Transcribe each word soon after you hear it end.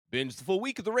Binge the full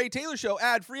week of The Ray Taylor Show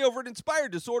ad-free over at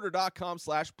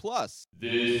inspireddisorder.com/plus.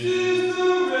 This is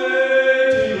The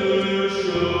Ray Taylor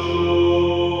Show.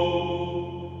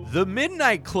 The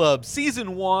Midnight Club,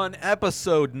 Season 1,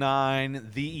 Episode 9,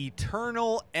 The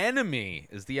Eternal Enemy,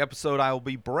 is the episode I will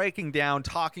be breaking down,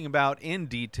 talking about in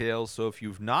detail. So if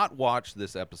you've not watched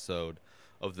this episode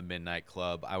of The Midnight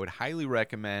Club, I would highly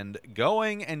recommend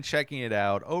going and checking it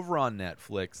out over on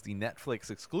Netflix, the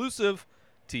Netflix exclusive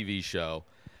TV show.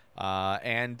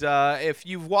 And if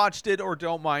you've watched it or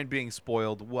don't mind being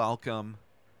spoiled, welcome.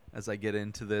 As I get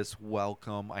into this,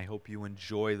 welcome. I hope you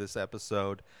enjoy this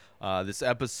episode. This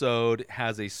episode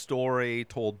has a story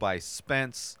told by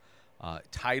Spence,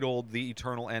 titled The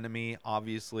Eternal Enemy,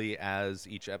 obviously, as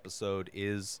each episode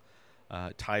is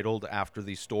titled after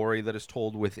the story that is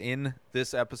told within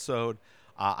this episode.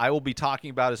 I will be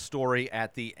talking about a story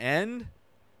at the end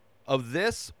of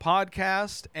this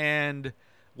podcast, and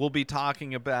we'll be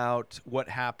talking about what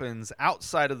happens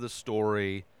outside of the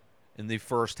story in the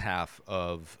first half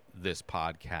of this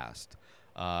podcast,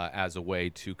 as a way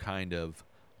to kind of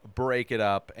break it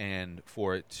up and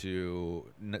for it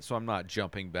to, so I'm not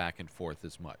jumping back and forth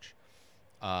as much,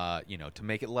 to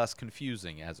make it less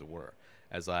confusing, as it were,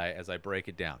 as I break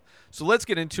it down. So let's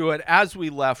get into it. As we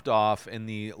left off in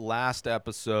the last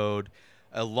episode,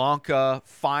 Ilonka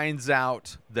finds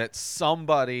out that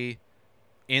somebody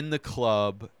in the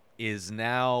club is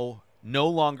now no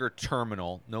longer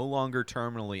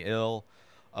terminally ill.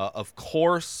 Of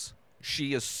course,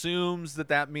 she assumes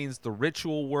that means the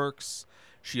ritual works.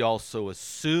 She also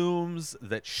assumes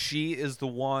that she is the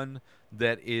one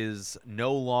that is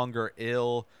no longer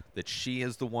ill, that she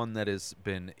is the one that has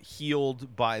been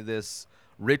healed by this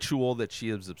ritual that she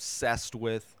is obsessed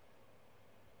with.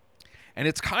 And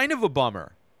it's kind of a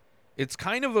bummer. It's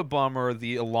kind of a bummer,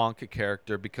 the Ilonka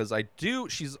character, because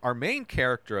she's our main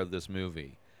character of this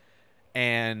movie.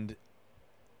 And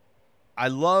I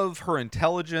love her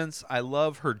intelligence. I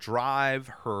love her drive,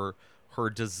 her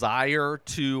desire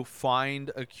to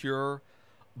find a cure.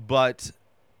 But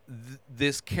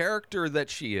this character that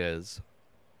she is,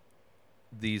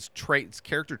 these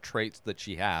character traits that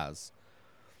she has,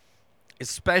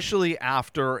 especially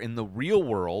after in the real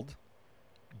world,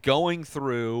 going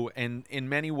through and in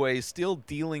many ways still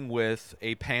dealing with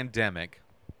a pandemic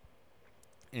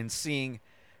and seeing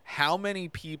how many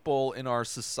people in our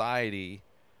society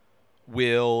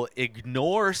will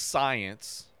ignore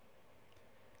science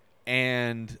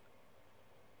and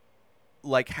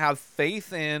have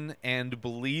faith in and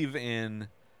believe in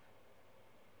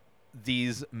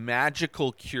these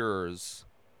magical cures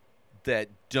that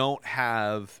don't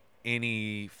have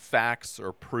any facts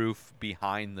or proof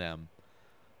behind them,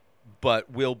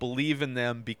 but will believe in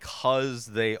them because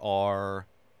they are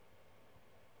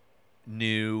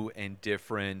new and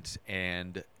different,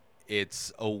 and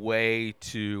it's a way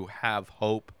to have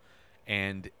hope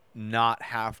and not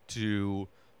have to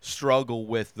struggle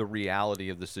with the reality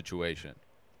of the situation.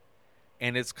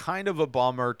 And it's kind of a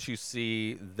bummer to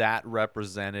see that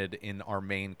represented in our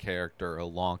main character,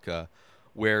 Ilonka,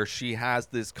 where she has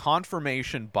this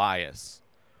confirmation bias,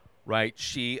 right?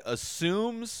 She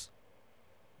assumes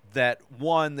that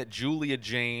Julia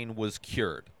Jane was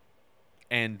cured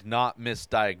and not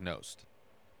misdiagnosed.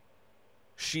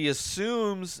 She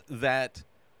assumes that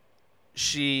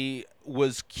she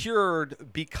was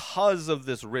cured because of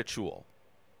this ritual.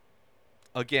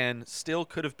 Again, still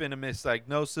could have been a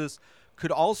misdiagnosis,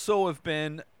 could also have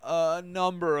been a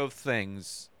number of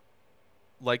things.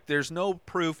 There's no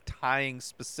proof tying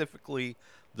specifically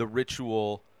the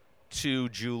ritual to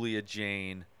Julia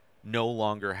Jane no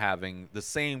longer having the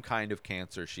same kind of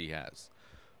cancer she has.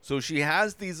 So she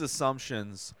has these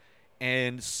assumptions,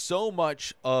 and so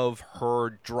much of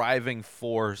her driving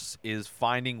force is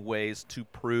finding ways to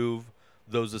prove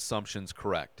those assumptions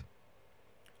correct,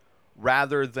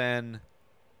 rather than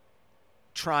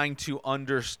trying to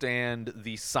understand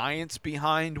the science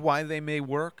behind why they may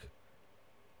work.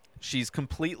 She's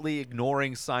completely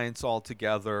ignoring science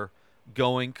altogether,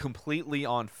 going completely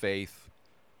on faith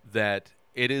that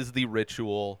it is the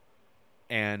ritual,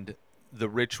 and the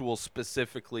ritual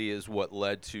specifically is what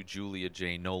led to Julia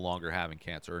Jane no longer having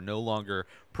cancer, or no longer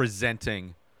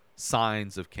presenting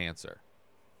signs of cancer.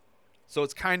 So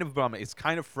it's kind of bumming. It's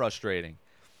kind of frustrating.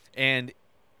 And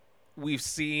we've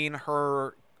seen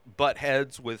her butt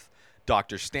heads with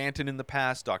Dr. Stanton in the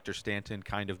past, Dr. Stanton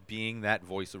kind of being that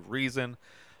voice of reason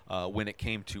when it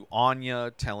came to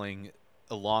Anya telling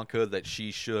Ilonka that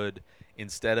she should,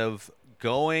 instead of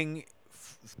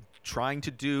trying to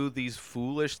do these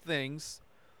foolish things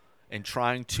and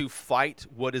trying to fight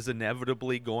what is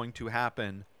inevitably going to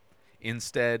happen,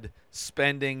 instead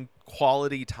spending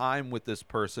quality time with this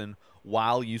person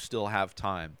while you still have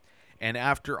time. And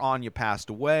after Anya passed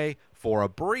away, for a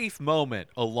brief moment,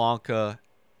 Ilonka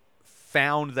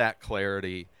found that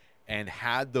clarity and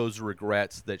had those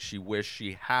regrets that she wished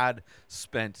she had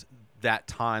spent that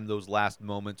time, those last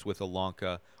moments with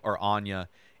Ilonka or Anya,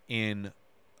 in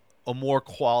a more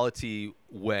quality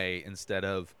way instead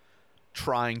of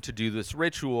trying to do this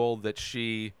ritual that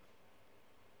she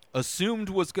assumed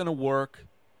was going to work,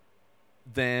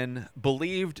 then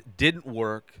believed didn't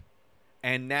work,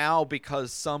 and now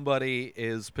because somebody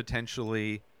is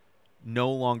potentially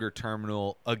no longer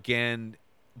terminal, again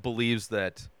believes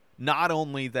that not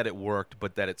only that it worked,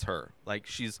 but that it's her. Like,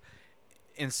 she's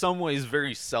in some ways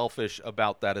very selfish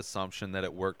about that assumption that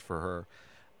it worked for her.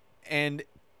 And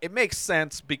it makes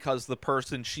sense because the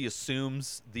person she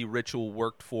assumes the ritual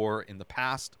worked for in the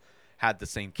past had the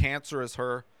same cancer as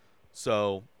her.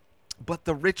 So, but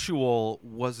the ritual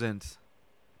wasn't,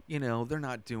 they're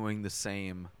not doing the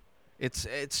same. It's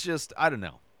just, I don't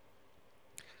know.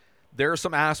 There are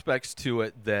some aspects to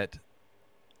it that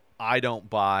I don't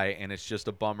buy, and it's just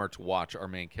a bummer to watch our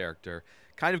main character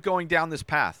kind of going down this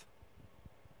path.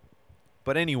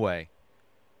 But anyway,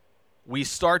 we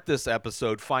start this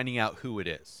episode finding out who it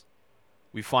is.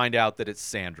 We find out that it's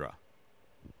Sandra,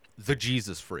 the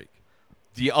Jesus freak,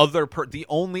 the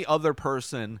only other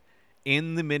person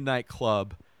in the Midnight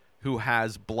Club who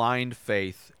has blind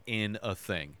faith in a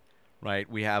thing, right?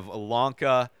 We have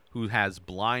Ilonka, who has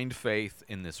blind faith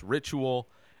in this ritual,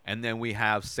 and then we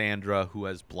have Sandra, who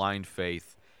has blind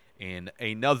faith in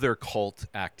another cult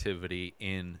activity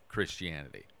in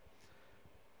Christianity.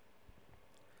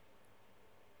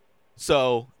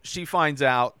 So she finds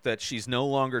out that she's no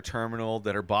longer terminal,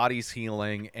 that her body's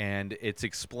healing, and it's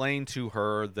explained to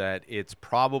her that it's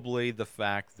probably the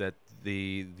fact that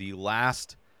the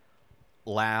last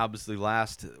labs, the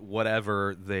last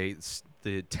whatever the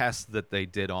tests that they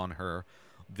did on her,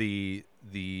 the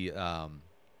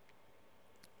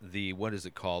what is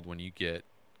it called when you get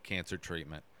cancer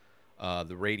treatment?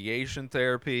 The radiation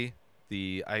therapy.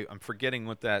 I'm forgetting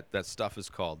what that stuff is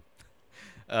called.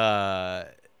 It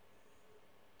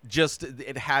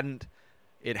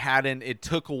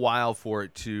took a while for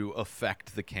it to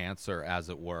affect the cancer, as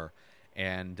it were,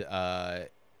 and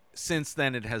since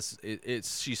then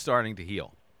she's starting to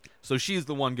heal. So she's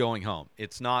the one going home.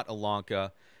 It's not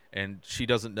Ilonka, and she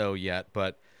doesn't know yet.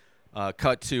 But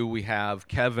cut to, we have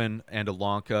Kevin and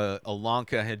Ilonka.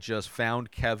 Ilonka had just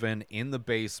found Kevin in the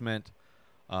basement.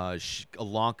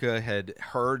 Ilonka had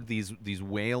heard these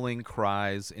wailing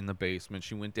cries in the basement.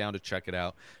 She went down to check it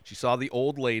out. She saw the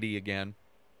old lady again,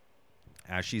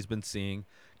 as she's been seeing,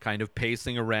 kind of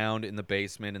pacing around in the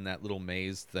basement in that little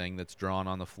maze thing that's drawn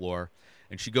on the floor.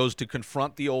 And she goes to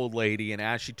confront the old lady, and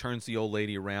as she turns the old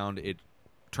lady around, it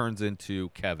turns into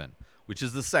Kevin, which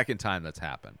is the second time that's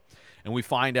happened. And we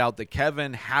find out that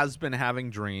Kevin has been having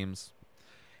dreams.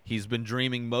 He's been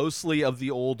dreaming mostly of the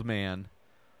old man,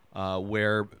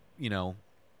 where,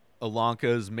 Ilonka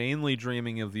is mainly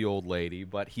dreaming of the old lady,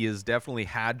 but he has definitely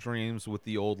had dreams with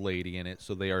the old lady in it,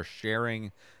 so they are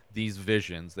sharing these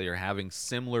visions. They are having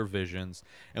similar visions.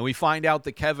 And we find out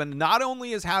that Kevin not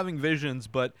only is having visions,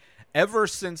 but ever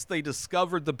since they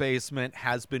discovered the basement,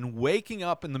 has been waking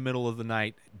up in the middle of the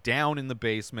night down in the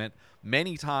basement,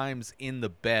 many times in the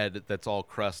bed that's all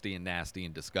crusty and nasty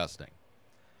and disgusting.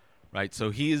 Right? So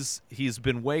he's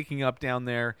been waking up down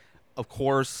there. Of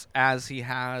course, as he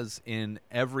has in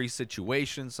every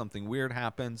situation, something weird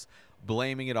happens,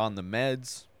 blaming it on the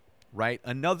meds, right?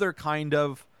 Another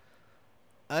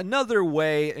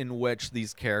way in which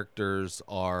these characters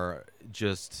are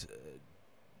just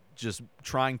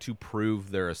trying to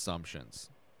prove their assumptions,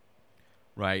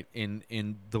 right?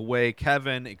 In the way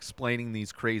Kevin explaining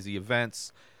these crazy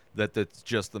events, that's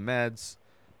just the meds,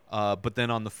 but then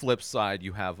on the flip side,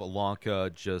 you have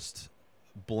Ilonka just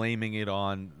blaming it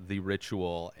on the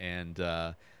ritual and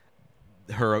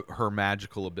her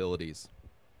magical abilities.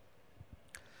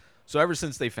 So ever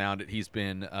since they found it, he's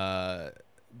been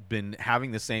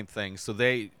having the same thing. So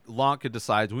Ilonka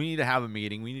decides, we need to have a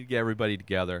meeting. We need to get everybody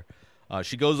together.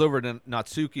 She goes over to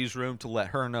Natsuki's room to let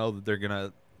her know that they're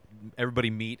gonna everybody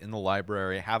meet in the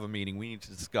library, have a meeting. We need to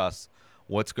discuss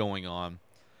what's going on.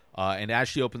 And as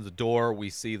she opens the door, we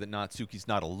see that Natsuki's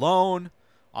not alone.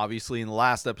 Obviously, in the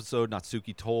last episode,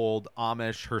 Natsuki told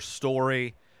Amish her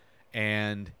story,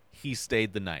 and he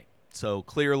stayed the night. So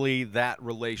clearly, that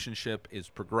relationship is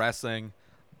progressing.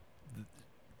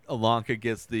 Ilonka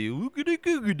gets the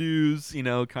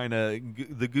oogity-googadoos, kind of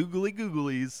the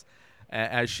googly-googlies,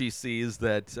 as she sees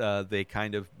that they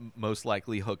kind of most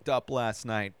likely hooked up last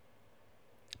night.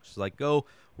 She's like, we're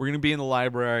going to be in the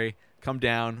library. come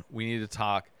down. We need to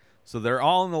talk. So they're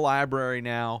all in the library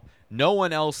now. No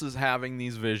one else is having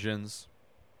these visions,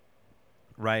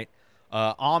 right?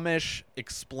 Amish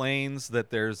explains that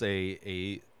there's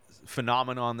a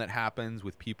phenomenon that happens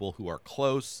with people who are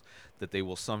close, that they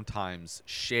will sometimes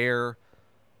share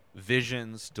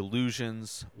visions,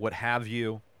 delusions, what have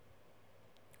you.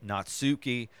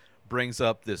 Natsuki brings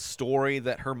up this story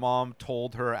that her mom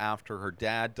told her after her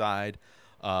dad died,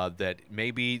 that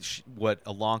maybe what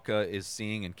Alanka is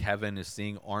seeing and Kevin is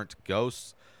seeing aren't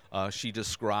ghosts. She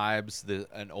describes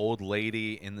an old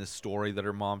lady in this story that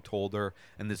her mom told her,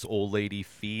 and this old lady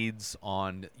feeds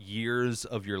on years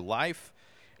of your life.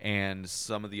 And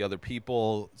some of the other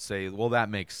people say, well, that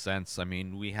makes sense. I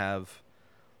mean, we have,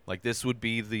 like, this would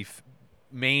be the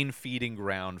main feeding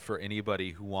ground for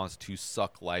anybody who wants to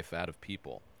suck life out of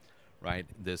people, right?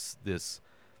 This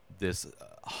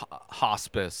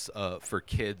hospice for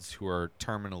kids who are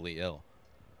terminally ill.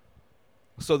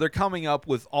 So they're coming up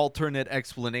with alternate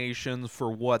explanations for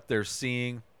what they're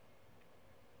seeing.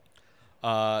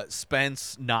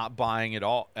 Spence not buying it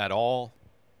at all.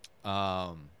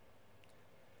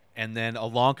 And then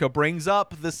Alanka brings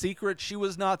up the secret she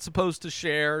was not supposed to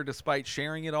share, despite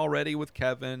sharing it already with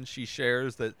Kevin. She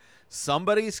shares that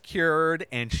somebody's cured,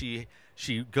 and she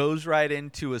goes right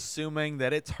into assuming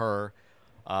that it's her.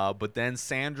 But then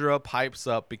Sandra pipes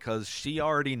up because she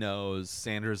already knows.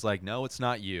 Sandra's like, no, it's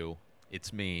not you.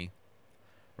 It's me.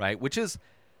 Right? Which is...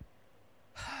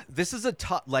 This is a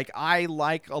tough... Like, I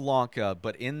like Alanka,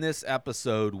 but in this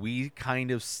episode, we kind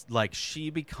of... Like, she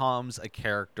becomes a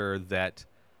character that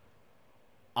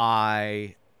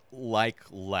I like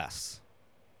less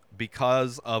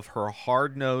because of her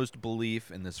hard-nosed belief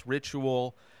in this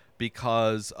ritual,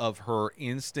 because of her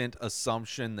instant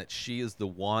assumption that she is the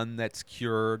one that's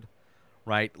cured,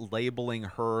 right? Labeling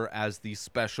her as the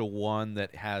special one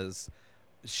that has...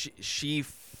 She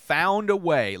found a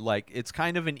way, like, it's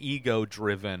kind of an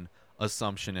ego-driven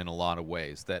assumption in a lot of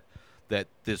ways, that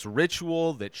this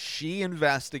ritual that she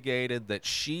investigated, that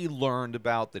she learned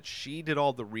about, that she did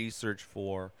all the research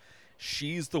for,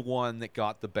 she's the one that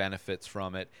got the benefits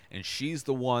from it, and she's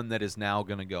the one that is now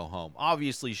going to go home.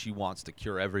 Obviously, she wants to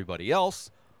cure everybody else,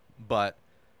 but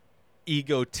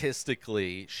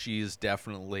egotistically, she's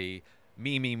definitely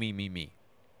me.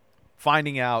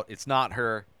 Finding out it's not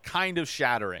her, kind of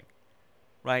shattering,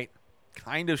 right?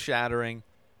 Kind of shattering,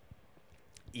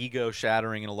 ego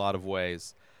shattering in a lot of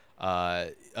ways.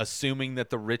 Assuming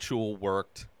that the ritual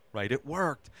worked, right? It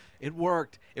worked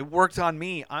on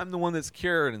me. I'm the one that's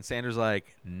cured. And Sandra's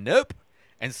like, nope.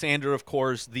 And Sandra, of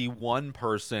course, the one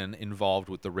person involved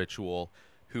with the ritual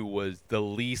who was the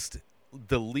least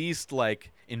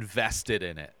like invested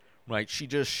in it, right? She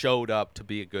just showed up to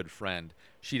be a good friend.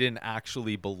 She didn't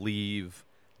actually believe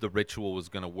the ritual was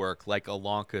going to work, like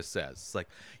Alanka says. It's like,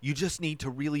 you just need to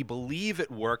really believe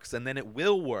it works, and then it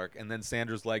will work. And then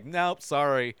Sandra's like, nope,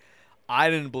 sorry, I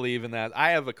didn't believe in that.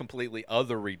 I have a completely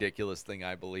other ridiculous thing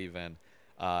I believe in,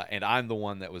 and I'm the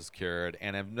one that was cured.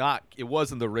 And it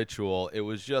wasn't the ritual. It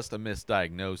was just a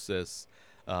misdiagnosis.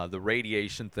 The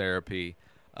radiation therapy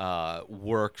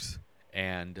worked,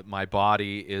 and my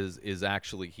body is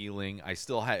actually healing. I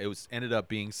still ended up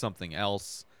being something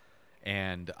else.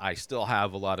 And I still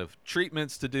have a lot of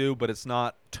treatments to do, but it's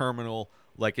not terminal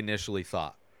like initially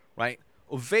thought, right?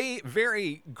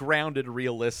 Very grounded,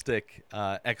 realistic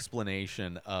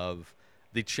explanation of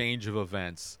the change of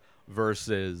events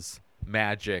versus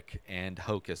magic and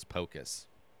hocus pocus.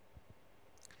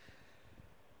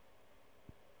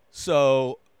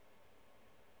 So,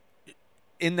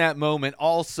 in that moment,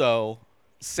 also,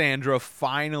 Sandra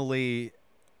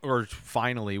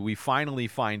we finally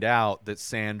find out that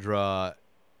Sandra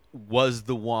was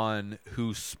the one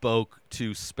who spoke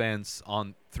to Spence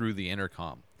through the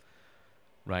intercom,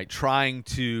 right? Trying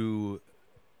to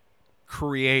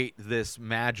create this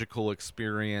magical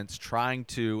experience, trying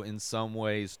to, in some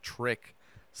ways, trick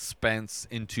Spence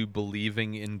into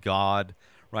believing in God,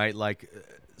 right? Like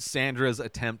Sandra's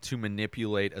attempt to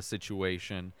manipulate a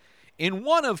situation in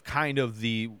one of kind of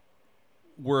the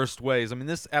worst ways. I mean,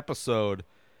 this episode...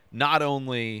 Not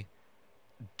only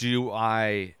do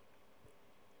I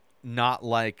not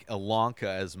like Alanka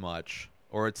as much,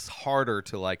 or it's harder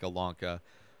to like Alanka,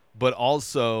 but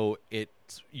also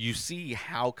you see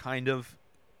how kind of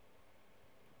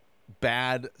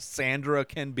bad Sandra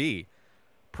can be,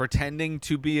 pretending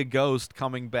to be a ghost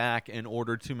coming back in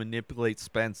order to manipulate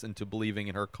Spence into believing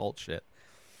in her cult shit.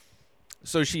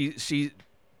 So she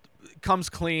comes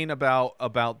clean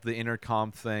about the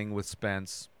intercom thing with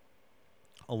Spence.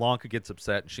 Alanka gets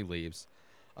upset and she leaves.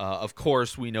 Of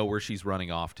course, we know where she's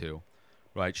running off to,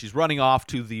 right? She's running off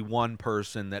to the one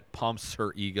person that pumps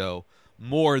her ego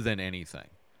more than anything,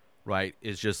 right?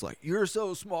 Is just like, you're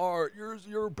so smart,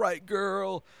 you're a bright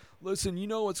girl. Listen, you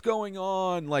know what's going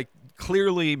on. Like,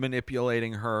 clearly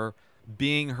manipulating her,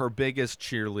 being her biggest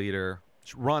cheerleader,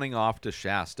 running off to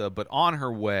Shasta. But on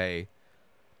her way,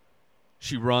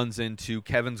 she runs into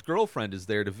Kevin's girlfriend is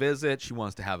there to visit. She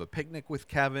wants to have a picnic with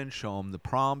Kevin, show him the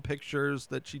prom pictures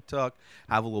that she took,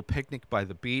 have a little picnic by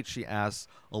the beach. She asks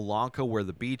Ilonka where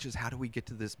the beach is. How do we get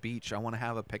to this beach? I want to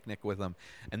have a picnic with him.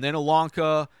 And then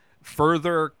Ilonka,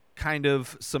 further kind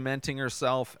of cementing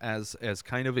herself as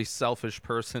kind of a selfish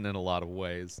person in a lot of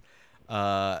ways,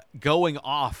 going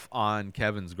off on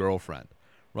Kevin's girlfriend,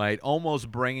 right?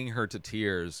 Almost bringing her to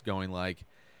tears, going like,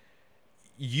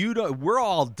 we're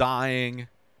all dying.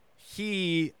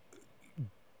 It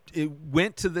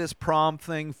went to this prom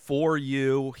thing for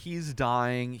you. He's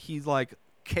dying. He's like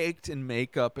caked in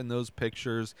makeup in those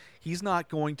pictures. He's not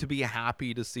going to be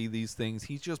happy to see these things.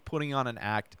 He's just putting on an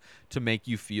act to make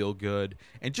you feel good,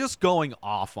 and just going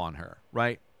off on her,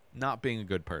 right? Not being a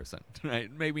good person, right?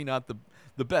 Maybe not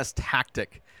the best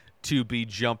tactic to be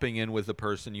jumping in with a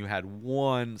person you had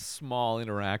one small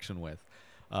interaction with.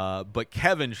 But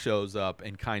Kevin shows up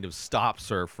and kind of stops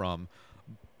her from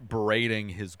berating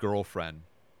his girlfriend.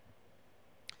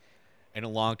 And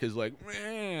Ilonka's like,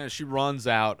 meh. She runs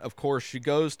out. Of course, she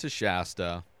goes to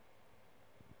Shasta.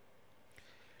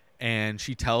 And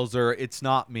she tells her, it's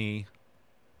not me,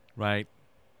 right?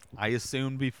 I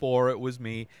assumed before it was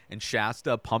me. And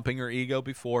Shasta, pumping her ego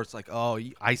before, it's like, oh,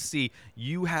 I see.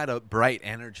 You had a bright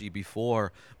energy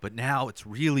before, but now it's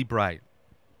really bright.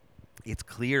 It's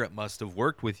clear it must have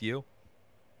worked with you.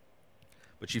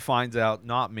 But she finds out,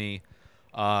 not me,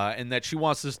 and that she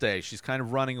wants to stay. She's kind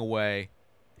of running away,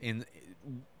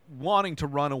 wanting to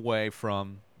run away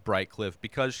from Brightcliff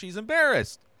because she's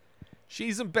embarrassed.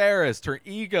 She's embarrassed. Her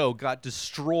ego got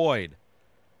destroyed.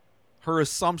 Her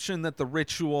assumption that the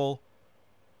ritual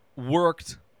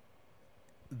worked,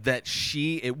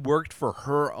 it worked for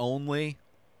her only,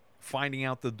 finding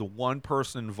out that the one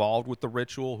person involved with the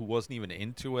ritual who wasn't even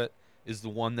into it is the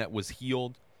one that was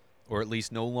healed, or at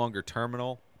least no longer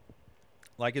terminal.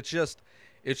 Like, it's just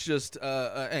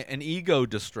an ego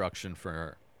destruction for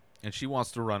her, and she wants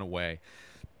to run away.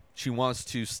 She wants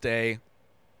to stay,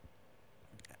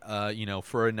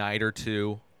 for a night or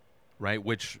two, right?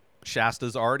 Which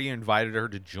Shasta's already invited her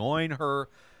to join her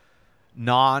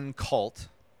non-cult.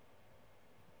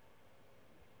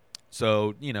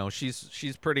 So,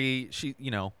 she's pretty,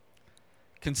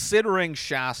 considering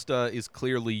Shasta is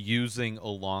clearly using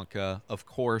Ilonka, of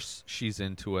course she's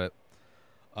into it.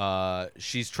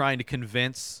 She's trying to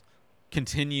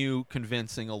continue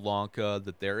convincing Ilonka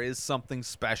that there is something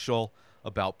special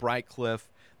about Brightcliff,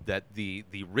 that the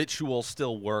ritual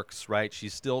still works, right?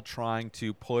 She's still trying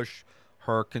to push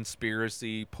her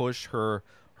conspiracy, push her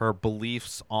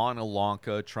beliefs on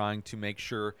Ilonka, trying to make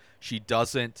sure she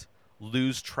doesn't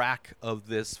lose track of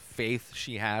this faith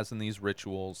she has in these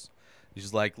rituals.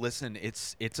 He's like, listen,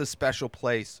 it's a special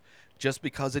place. Just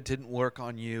because it didn't work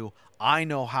on you, I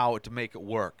know how to make it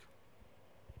work.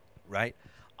 Right?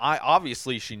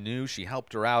 Obviously, she knew. She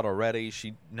helped her out already.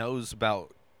 She knows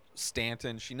about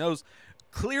Stanton. She knows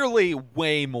clearly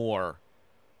way more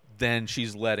than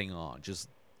she's letting on. Just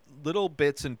little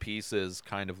bits and pieces,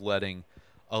 kind of letting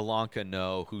Ilonka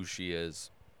know who she is,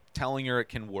 telling her it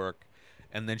can work.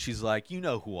 And then she's like, you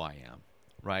know who I am.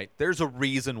 Right? There's a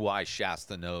reason why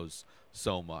Shasta knows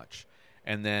so much.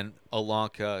 And then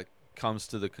Ilonka comes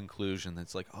to the conclusion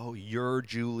that's like, oh, you're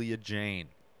Julia Jane.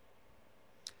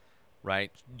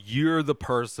 Right? You're the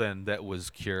person that was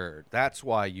cured. That's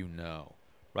why you know.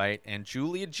 Right? And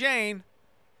Julia Jane,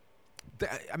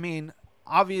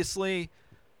 obviously,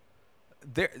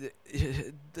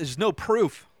 there's no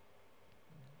proof.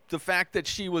 The fact that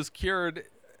she was cured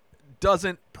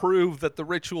doesn't prove that the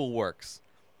ritual works.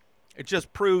 It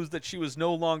just proves that she was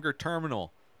no longer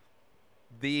terminal.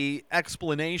 The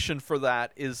explanation for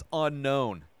that is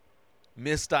unknown.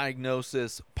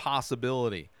 Misdiagnosis,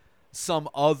 possibility. Some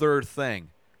other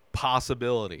thing,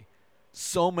 possibility.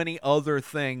 So many other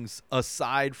things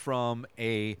aside from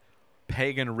a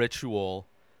pagan ritual,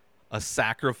 a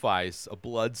sacrifice, a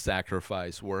blood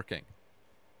sacrifice working.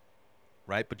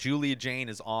 Right? But Julia Jane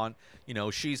is on,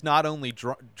 she's not only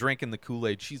drinking the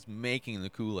Kool-Aid, she's making the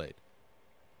Kool-Aid.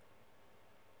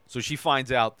 So she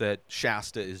finds out that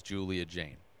Shasta is Julia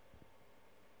Jane.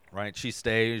 Right? She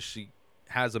stays. She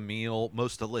has a meal,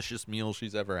 most delicious meal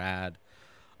she's ever had.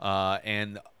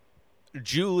 And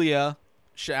Julia,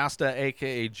 Shasta,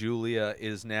 a.k.a. Julia,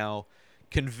 is now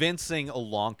convincing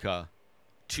Ilonka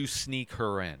to sneak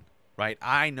her in. right?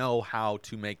 I know how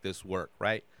to make this work,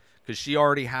 right? Because she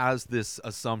already has this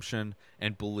assumption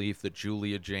and belief that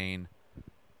Julia Jane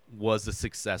was a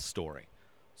success story.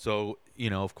 So,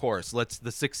 of course,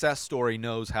 the success story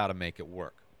knows how to make it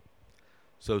work.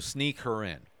 So sneak her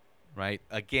in, right?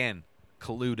 Again,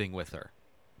 colluding with her,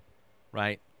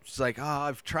 right? She's like, oh,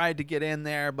 I've tried to get in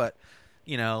there, but,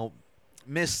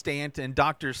 Miss Stanton,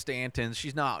 Dr. Stanton,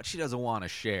 she doesn't want to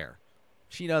share.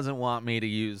 She doesn't want me to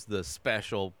use the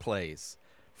special place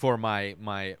for my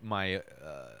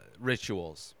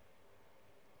rituals.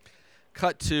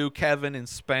 Cut to Kevin and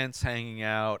Spence hanging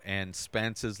out, and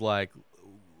Spence is like,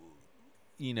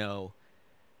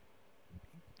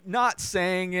 not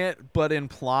saying it, but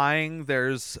implying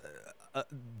there's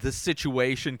the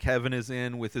situation Kevin is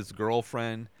in with his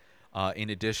girlfriend,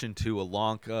 in addition to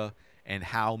Ilonka, and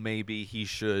how maybe he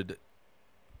should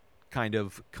kind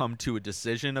of come to a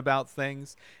decision about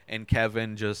things. And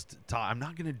Kevin just, I'm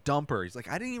not going to dump her. He's like,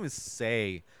 I didn't even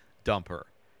say dump her.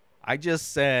 I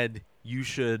just said you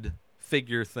should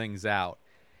figure things out.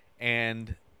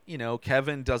 And,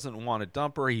 Kevin doesn't want to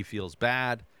dump her. He feels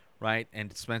bad, right?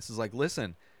 And Spence is like,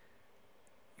 listen,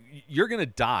 you're going to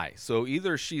die. So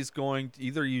either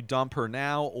you dump her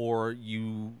now, or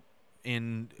you,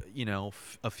 in,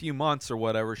 a few months or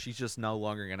whatever, she's just no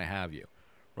longer going to have you,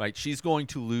 right? She's going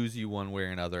to lose you one way or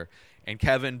another. And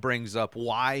Kevin brings up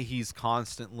why he's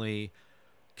constantly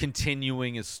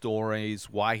continuing his stories,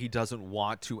 why he doesn't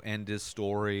want to end his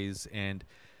stories. And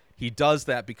he does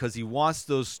that because he wants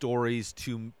those stories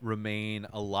to remain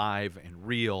alive and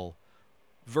real,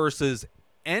 versus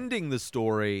ending the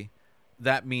story.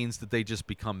 That means that they just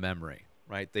become memory,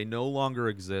 right? They no longer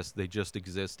exist. They just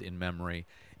exist in memory.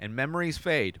 And memories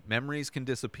fade. Memories can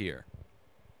disappear.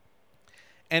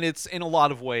 And it's, in a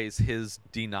lot of ways, his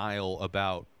denial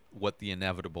about what the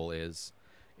inevitable is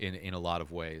in a lot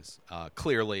of ways.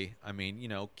 Clearly, I mean,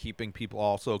 keeping people,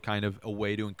 also kind of a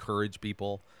way to encourage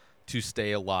people to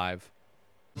stay alive.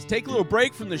 Let's take a little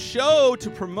break from the show to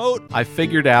promote. I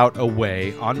figured out a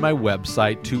way on my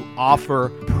website to offer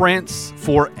prints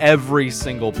for every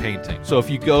single painting. So if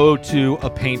you go to a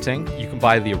painting, you can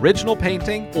buy the original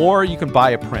painting, or you can buy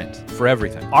a print for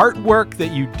everything. Artwork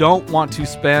that you don't want to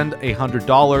spend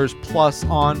 $100 plus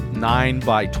on, 9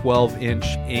 by 12 inch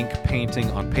ink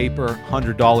painting on paper,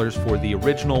 $100 for the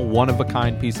original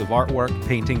one-of-a-kind piece of artwork.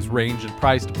 Paintings range in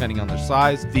price depending on their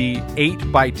size. The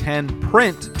 8 by 10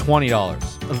 print,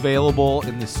 $20. Available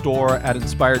in the store at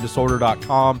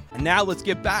inspireddisorder.com. And now let's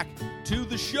get back to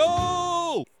the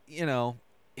show.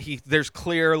 There's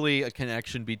clearly a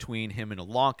connection between him and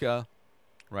Ilonka,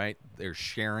 right? They're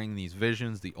sharing these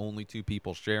visions, the only two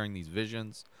people sharing these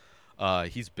visions.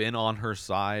 He's been on her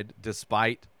side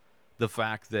despite the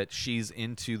fact that she's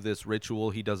into this ritual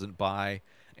he doesn't buy,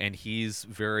 and he's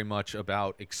very much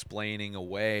about explaining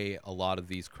away a lot of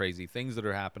these crazy things that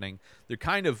are happening. They're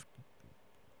kind of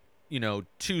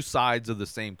two sides of the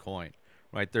same coin,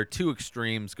 right? They're two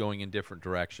extremes going in different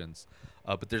directions.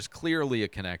 But there's clearly a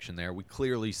connection there. We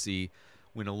clearly see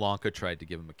when Ilonka tried to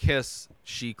give him a kiss,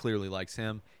 she clearly likes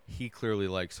him. He clearly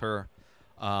likes her.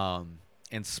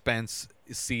 And Spence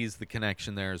sees the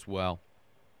connection there as well.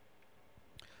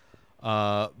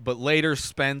 But later,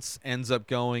 Spence ends up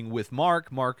going with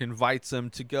Mark. Mark invites him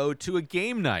to go to a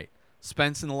game night.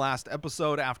 Spence, in the last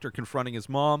episode, after confronting his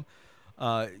mom,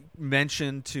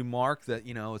 mentioned to Mark that,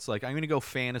 it's like, I'm going to go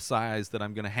fantasize that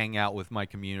I'm going to hang out with my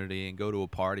community and go to a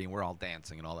party and we're all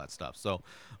dancing and all that stuff. So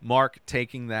Mark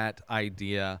taking that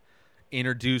idea,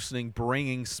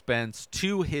 bringing Spence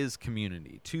to his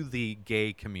community, to the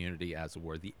gay community, as it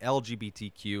were, the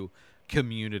LGBTQ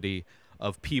community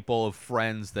of people, of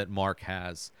friends that Mark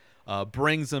has,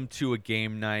 brings them to a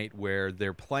game night where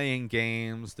they're playing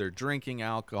games, they're drinking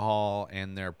alcohol,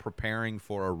 and they're preparing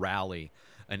for a rally,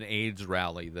 an AIDS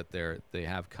rally that they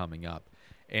have coming up.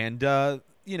 And,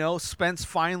 Spence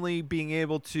finally being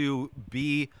able to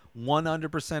be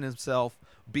 100% himself,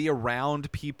 be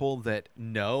around people that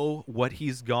know what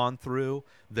he's gone through,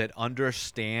 that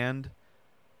understand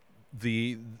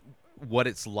what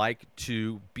it's like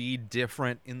to be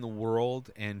different in the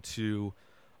world, and to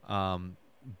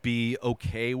be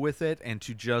okay with it, and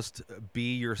to just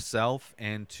be yourself,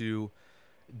 and to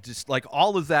just, like,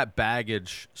 all of that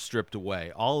baggage stripped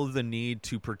away, all of the need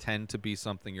to pretend to be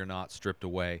something you're not stripped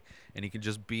away, and he can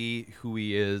just be who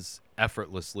he is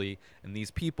effortlessly, and these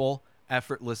people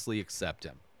effortlessly accept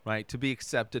him, right? To be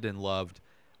accepted and loved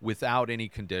without any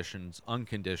conditions,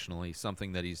 unconditionally,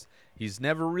 something that he's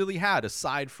never really had,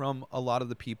 aside from a lot of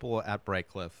the people at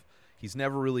Brightcliff. He's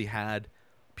never really had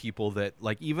people that,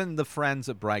 like, even the friends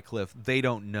at Brightcliff, they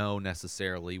don't know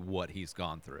necessarily what he's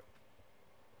gone through.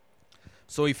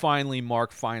 So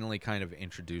Mark finally kind of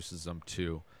introduces them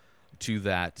to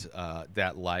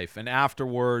that life. And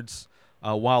afterwards,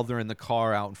 while they're in the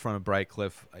car out in front of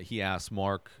Brightcliff, he asks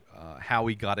Mark how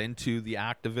he got into the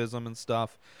activism and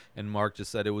stuff. And Mark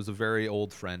just said it was a very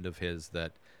old friend of his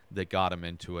that got him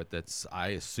into it. That's, I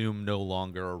assume, no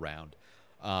longer around.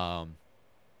 And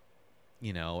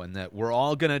that we're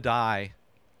all gonna die,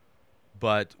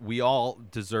 but we all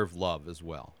deserve love as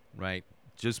well, right?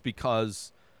 Just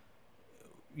because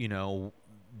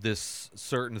this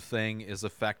certain thing is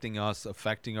affecting us,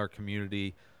 affecting our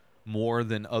community more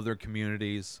than other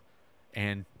communities,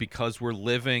 and because we're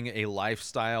living a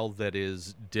lifestyle that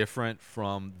is different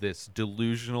from this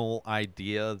delusional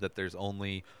idea that there's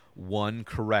only one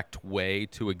correct way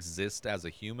to exist as a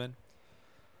human,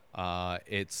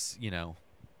 it's,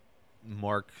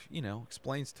 Mark,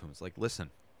 explains to him, it's like, listen,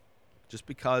 just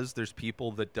because there's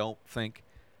people that don't think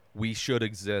we should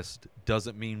exist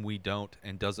doesn't mean we don't,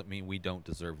 and doesn't mean we don't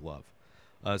deserve love.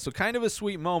 So kind of a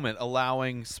sweet moment,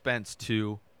 allowing Spence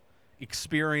to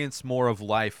experience more of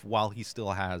life while he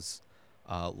still has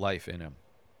life in him.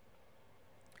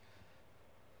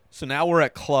 So now we're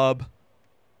at club.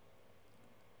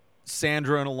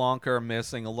 Sandra and Alonka are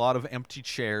missing. A lot of empty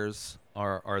chairs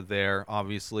are there.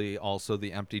 Obviously, also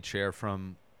the empty chair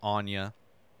from Anya.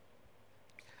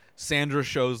 Sandra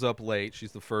shows up late.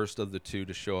 She's the first of the two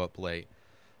to show up late.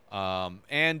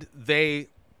 And they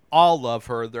all love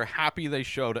her. They're happy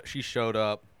she showed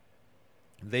up.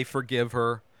 They forgive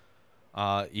her,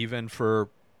 even for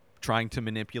trying to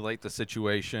manipulate the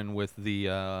situation with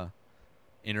the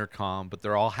intercom. But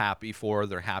they're all happy for her.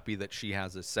 They're happy that she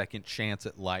has a second chance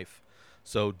at life.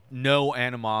 So no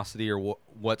animosity or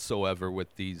whatsoever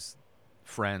with these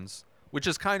friends, which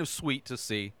is kind of sweet to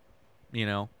see,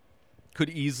 Could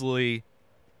easily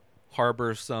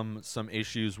harbor some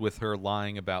issues with her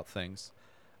lying about things.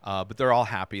 But they're all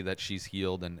happy that she's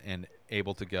healed and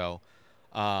able to go.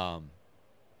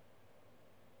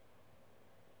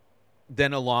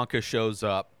 Then Alonka shows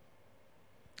up,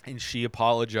 and she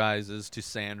apologizes to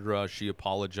Sandra. She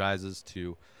apologizes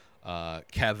to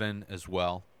Kevin as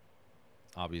well.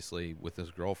 Obviously, with his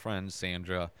girlfriend,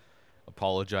 Sandra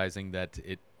apologizing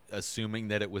assuming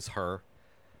that it was her.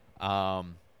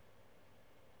 And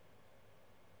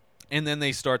then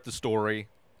they start the story.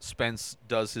 Spence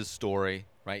does his story,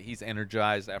 right? He's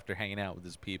energized after hanging out with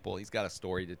his people. He's got a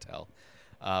story to tell,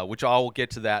 which I will get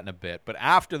to that in a bit. But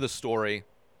after the story,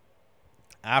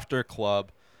 after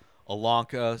club,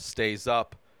 Alonka stays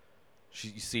up.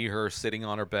 You see her sitting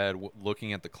on her bed,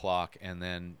 looking at the clock, and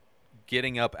then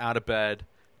getting up out of bed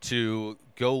to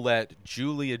go let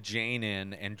Julia Jane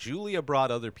in. And Julia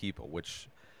brought other people, which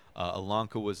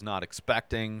Alonka was not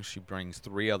expecting. She brings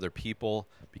 3 other people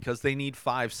because they need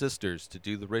 5 sisters to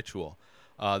do the ritual.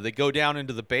 They go down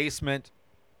into the basement,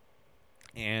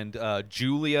 and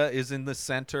Julia is in the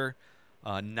center,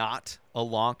 not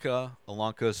Alonka.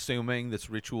 Alonka assuming this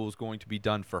ritual is going to be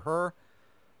done for her,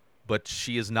 but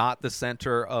she is not the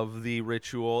center of the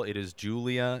ritual. It is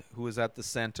Julia who is at the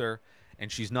center,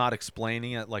 and she's not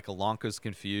explaining it. Like, Alonka's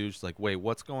confused, like, wait,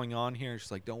 what's going on here?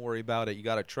 She's like, don't worry about it. You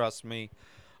got to trust me.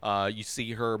 You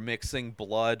see her mixing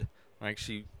blood. Right?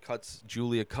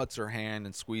 Julia cuts her hand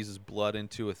and squeezes blood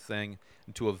into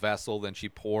a vessel. Then she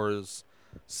pours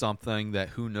something that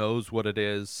who knows what it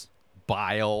is,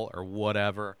 bile or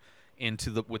whatever,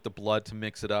 with the blood to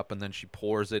mix it up, and then she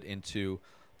pours it into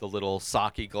the little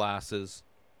sake glasses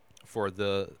for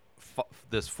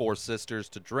this 4 sisters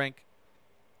to drink.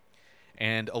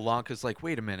 And Alonka's like,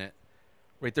 wait a minute.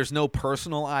 Wait, there's no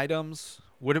personal items?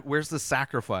 Where's the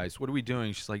sacrifice? What are we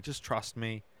doing? She's like, just trust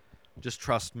me. Just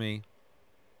trust me.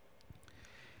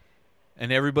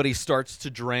 And everybody starts to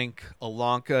drink.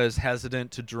 Alonka is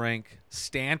hesitant to drink.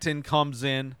 Stanton comes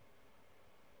in,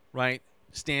 right?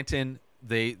 Stanton,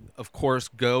 they, of course,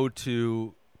 go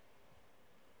to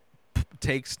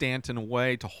take Stanton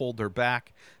away to hold her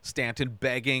back. Stanton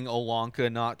begging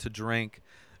Alonka not to drink.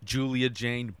 Julia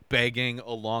Jane begging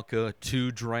Alonka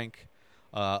to drink.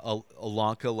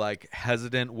 Alonka, like,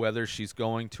 hesitant whether she's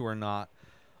going to or not.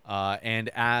 And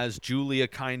as Julia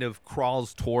kind of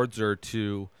crawls towards her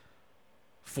to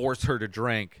force her to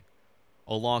drink,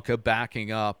 Alonka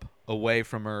backing up away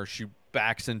from her, she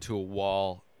backs into a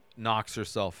wall, knocks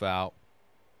herself out.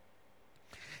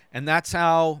 And that's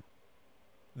how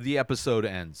the episode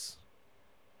ends,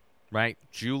 right?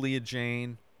 Julia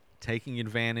Jane taking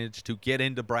advantage to get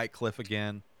into Brightcliff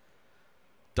again.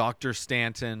 Dr.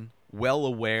 Stanton, well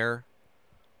aware,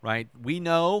 right? We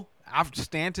know, after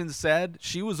Stanton said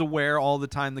she was aware all the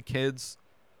time the kids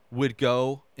would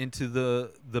go into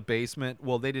the basement.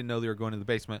 Well, they didn't know they were going to the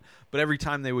basement, but every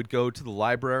time they would go to the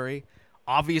library,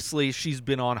 Obviously, she's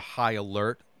been on high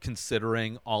alert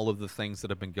considering all of the things that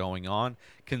have been going on,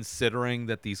 considering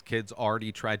that these kids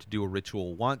already tried to do a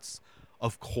ritual once.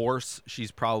 Of course,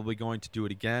 she's probably going to do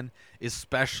it again,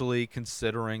 especially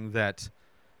considering that,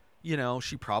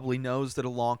 she probably knows that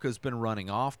Alonka's been running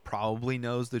off, probably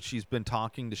knows that she's been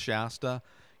talking to Shasta.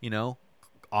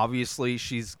 Obviously,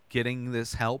 she's getting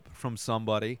this help from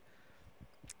somebody.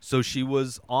 So she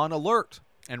was on alert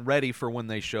and ready for when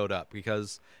they showed up,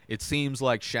 because it seems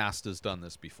like Shasta's done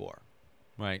this before,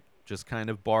 right? Just kind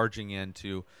of barging in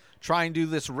to try and do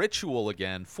this ritual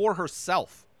again for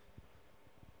herself.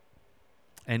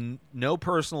 And no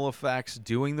personal effects,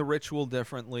 doing the ritual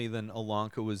differently than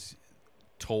Alonka was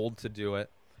told to do it.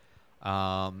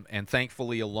 And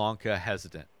thankfully, Alonka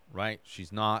hesitant, right?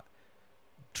 She's not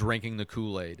drinking the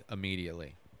Kool-Aid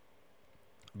immediately.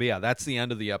 But yeah, that's the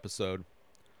end of the episode.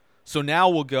 So now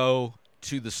we'll go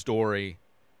to the story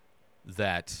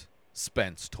that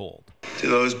Spence told. To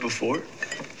those before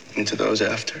and to those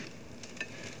after.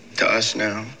 To us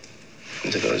now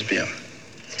and to those beyond.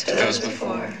 To those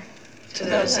before, to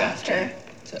those after,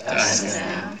 to us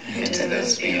now and to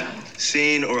those beyond.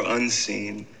 Seen or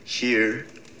unseen, here,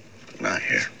 but not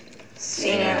here.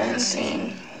 Seen or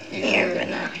unseen, here but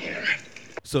not here.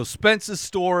 So Spence's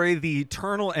story, the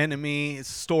eternal enemy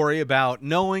story about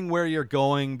knowing where you're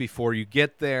going before you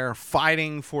get there,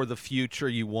 fighting for the future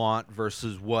you want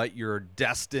versus what you're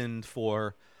destined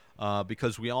for,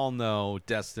 because we all know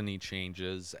destiny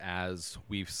changes, as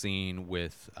we've seen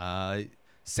with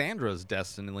Sandra's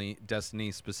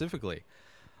destiny specifically.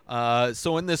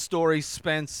 So in this story,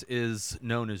 Spence is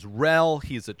known as Rel.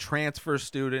 He's a transfer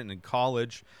student in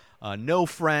college. No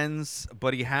friends,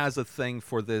 but he has a thing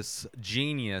for this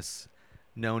genius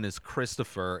known as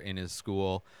Christopher in his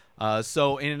school.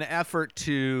 So in an effort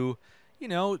to,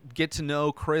 get to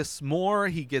know Chris more,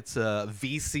 he gets a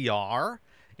VCR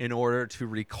in order to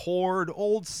record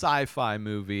old sci-fi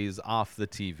movies off the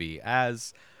TV.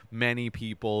 As many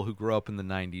people who grew up in the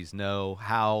 90s know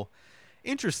how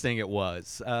interesting it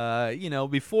was.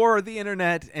 Before the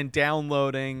internet and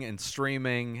downloading and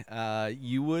streaming,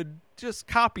 you would just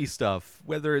copy stuff,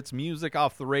 whether it's music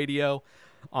off the radio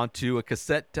onto a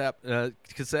cassette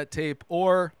tape,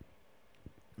 or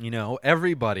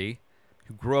everybody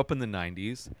who grew up in the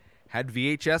 90s had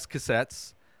VHS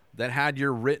cassettes that had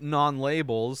your written on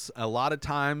labels, a lot of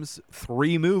times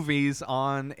 3 movies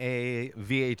on a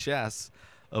VHS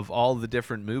of all the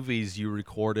different movies you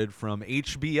recorded from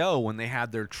HBO when they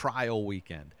had their trial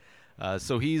weekend.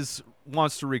 So he's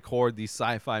wants to record these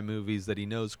sci-fi movies that he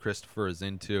knows Christopher is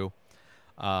into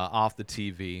off the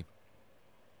TV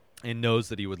and knows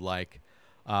that he would like.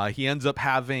 He ends up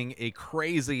having a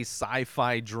crazy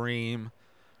sci-fi dream,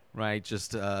 right?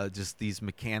 Just these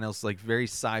mechanos, like very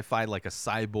sci-fi, like a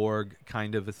cyborg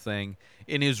kind of a thing.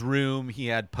 In his room, he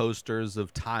had posters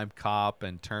of Time Cop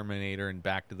and Terminator and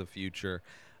Back to the Future.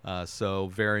 So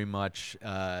very much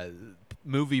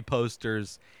movie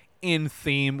posters in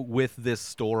theme with this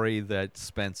story that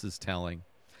Spence is telling.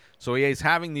 So he's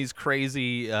having these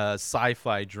crazy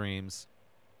sci-fi dreams.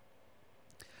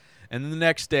 And then the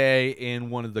next day, in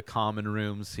one of the common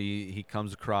rooms, he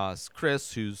comes across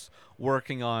Chris, who's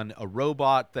working on a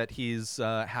robot that he's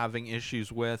having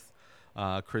issues with.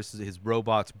 His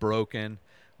robot's broken,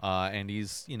 and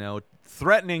he's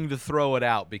threatening to throw it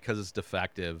out because it's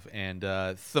defective. And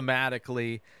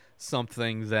thematically,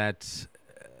 something that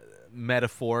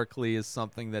metaphorically is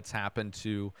something that's happened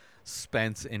to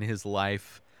Spence in his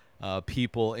life.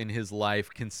 People in his life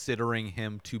considering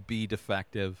him to be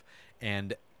defective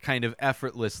and kind of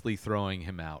effortlessly throwing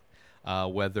him out,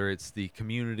 whether it's the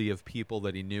community of people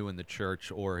that he knew in the church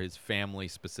or his family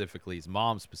specifically, his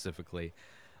mom specifically.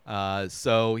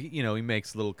 So he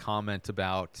makes a little comment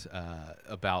about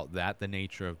that, the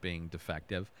nature of being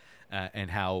defective, and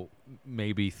how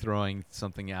maybe throwing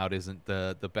something out isn't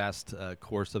the best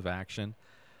course of action.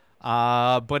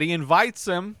 But he invites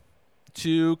him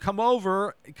to come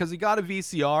over because he got a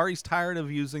VCR. He's tired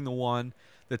of using the one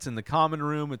that's in the common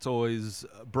room. It's always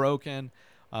broken.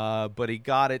 But he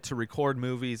got it to record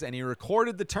movies, and he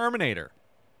recorded The Terminator.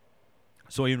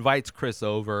 So he invites Chris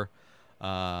over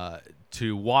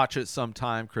to watch it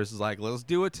sometime. Chris is like, let's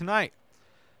do it tonight.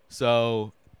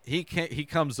 So he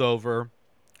comes over.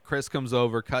 Chris comes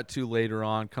over, cut to later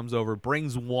on, comes over,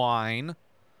 brings wine,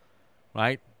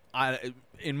 right?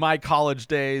 In my college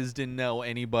days, didn't know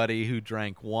anybody who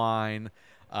drank wine.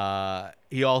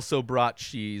 He also brought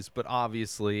cheese, but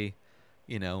obviously,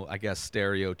 I guess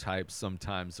stereotypes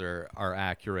sometimes are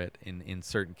accurate in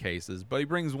certain cases. But he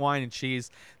brings wine and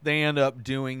cheese. They end up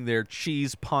doing their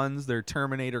cheese puns, their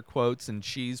Terminator quotes and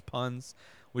cheese puns,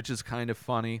 which is kind of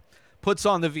funny. puts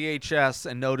on the VHS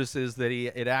and notices that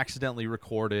it accidentally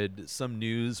recorded some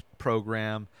news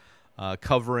program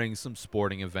covering some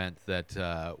sporting event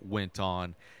that went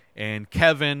on. And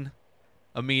Kevin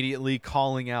immediately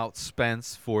calling out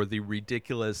Spence for the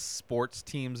ridiculous sports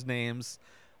teams' names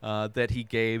that he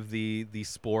gave the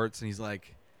sports. And he's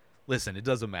like, listen, it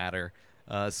doesn't matter.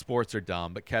 Sports are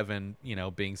dumb. But Kevin,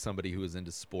 being somebody who is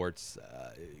into sports,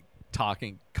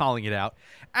 calling it out,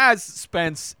 as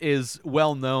Spence is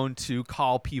well known to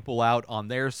call people out on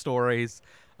their stories.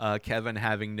 Kevin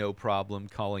having no problem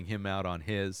calling him out on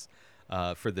his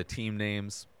for the team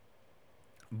names.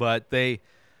 But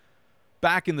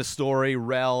back in the story,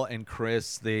 Rel and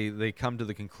Chris, they come to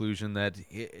the conclusion that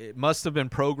it must have been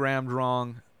programmed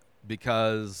wrong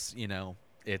because,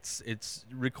 it's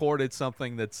recorded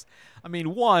something that's,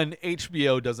 one,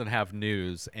 HBO doesn't have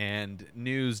news, and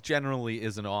news generally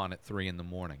isn't on at 3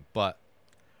 a.m, but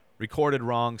recorded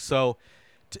wrong. So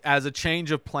as a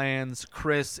change of plans,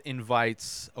 Chris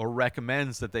invites or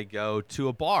recommends that they go to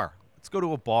a bar. Let's go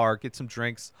to a bar, get some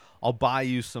drinks. I'll buy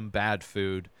you some bad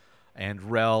food.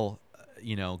 And Rel,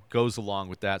 goes along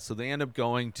with that. So they end up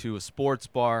going to a sports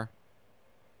bar,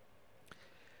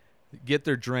 get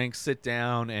their drinks, sit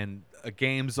down, and a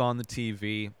game's on the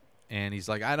TV. And he's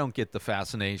like, I don't get the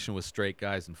fascination with straight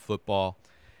guys in football.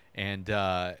 And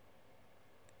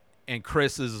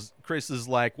Chris is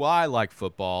like, well, I like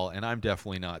football, and I'm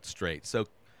definitely not straight. So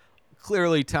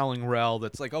clearly telling Rel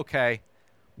that's like, okay,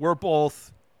 we're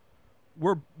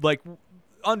like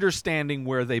understanding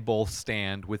where they both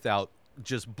stand without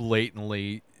just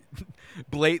blatantly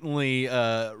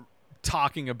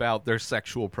talking about their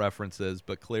sexual preferences,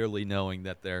 but clearly knowing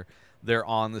that they're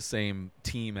on the same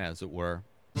team, as it were.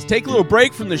 Let's take a little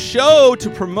break from the show to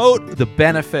promote the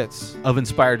benefits of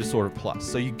Inspired Disorder Plus.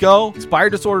 So you go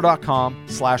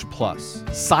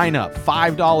inspireddisorder.com/plus. Sign up,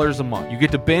 $5 a month. You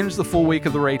get to binge the full week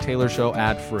of the Ray Taylor Show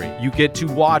ad-free. You get to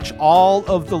watch all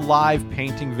of the live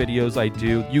painting videos I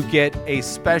do. You get a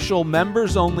special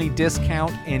members-only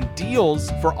discount and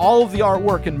deals for all of the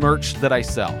artwork and merch that I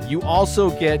sell. You also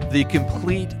get the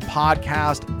complete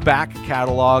podcast back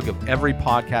catalog of every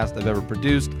podcast I've ever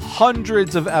produced,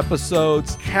 hundreds of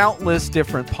episodes, countless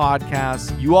different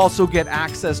podcasts. You also get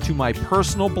access to my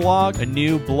personal blog. A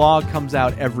new blog comes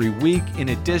out every week. In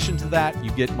addition to that,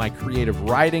 you get my creative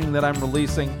writing that I'm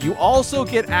releasing. You also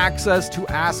get access to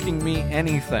Asking Me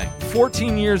Anything.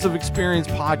 14 years of experience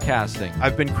podcasting.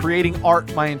 I've been creating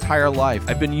art my entire life.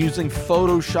 I've been using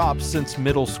Photoshop since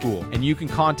middle school, and you can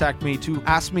contact me to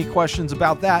ask me questions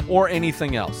about that or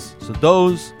anything else. So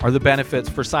those are the benefits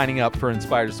for signing up for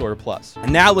Inspired Disorder Plus.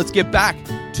 And now let's get back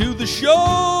to the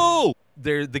show.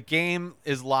 The game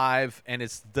is live, and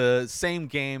it's the same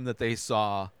game that they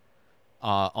saw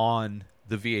on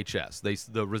the VHS.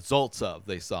 The results of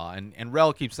they saw, and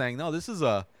Rel keeps saying, "No, this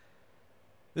isn't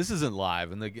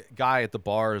live." And the guy at the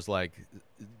bar is like,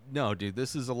 "No, dude,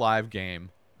 this is a live game,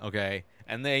 okay?"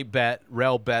 And they bet.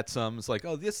 Rel bets him. It's like,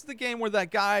 "Oh, this is the game where that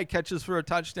guy catches for a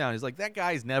touchdown." He's like, "That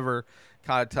guy's never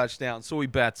caught a touchdown," so he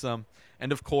bets him.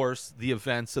 And of course, the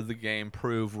events of the game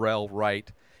prove Rel right,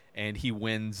 and he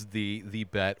wins the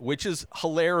bet, which is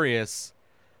hilarious.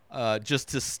 Just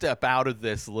to step out of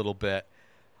this a little bit,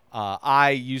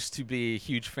 I used to be a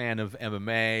huge fan of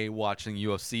MMA, watching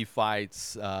UFC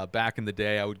fights. Back in the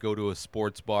day, I would go to a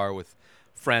sports bar with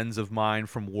friends of mine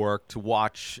from work to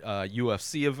watch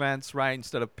UFC events, right?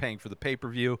 Instead of paying for the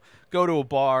pay-per-view, go to a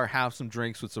bar, have some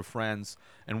drinks with some friends,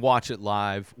 and watch it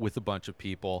live with a bunch of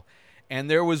people. And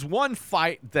there was one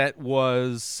fight that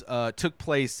took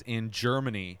place in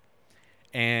Germany,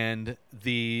 and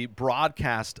the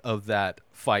broadcast of that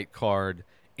fight card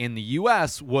in the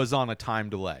U.S. was on a time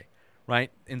delay, right?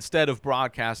 Instead of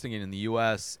broadcasting it in the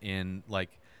U.S. in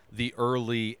like the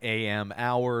early AM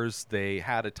hours, they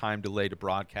had a time delay to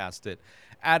broadcast it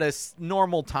at a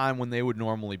normal time when they would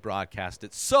normally broadcast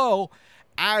it. So,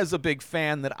 as a big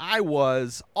fan that I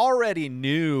was, already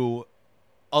knew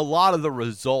a lot of the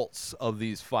results of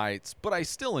these fights, but I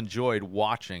still enjoyed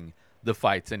watching the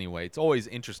fights anyway. It's always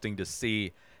interesting to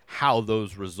see how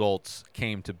those results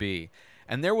came to be.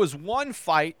 And there was one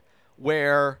fight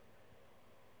where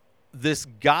this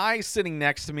guy sitting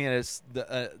next to me at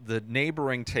the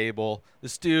neighboring table,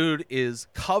 this dude is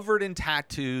covered in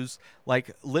tattoos,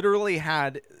 like literally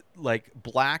had like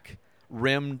black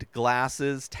rimmed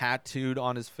glasses tattooed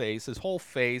on his face, his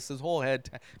whole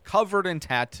head covered in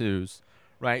tattoos,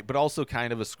 right? But also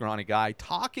kind of a scrawny guy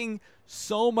talking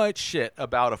so much shit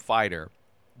about a fighter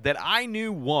that I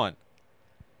knew won.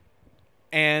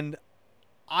 And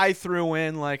I threw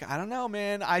in like, I don't know,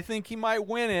 man. I think he might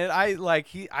win it. I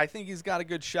think he's got a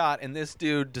good shot. And this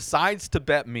dude decides to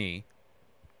bet me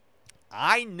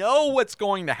I know what's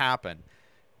going to happen.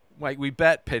 Like, we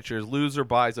bet pitchers. Loser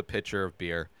buys a pitcher of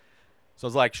beer. So I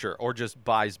was like, sure. Or just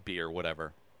buys beer,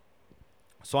 whatever.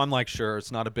 So I'm like, sure,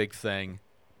 it's not a big thing.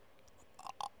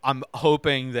 I'm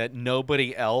hoping that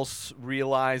nobody else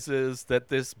realizes that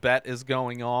this bet is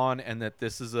going on and that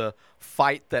this is a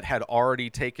fight that had already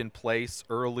taken place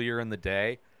earlier in the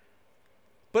day.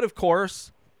 But of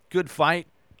course, good fight.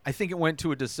 I think it went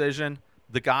to a decision.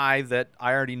 The guy that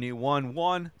I already knew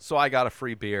won, so I got a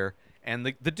free beer. And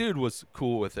the dude was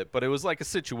cool with it. But it was like a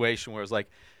situation where it was like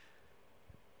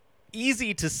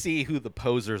easy to see who the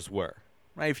posers were.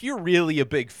 Right? If you're really a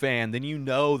big fan, then you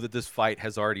know that this fight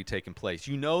has already taken place.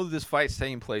 You know this fight's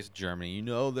taking place in Germany. You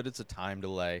know that it's a time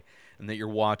delay and that you're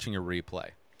watching a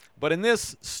replay. But in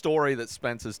this story that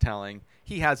Spence is telling,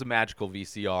 he has a magical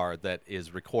VCR that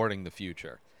is recording the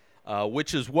future,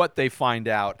 which is what they find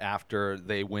out after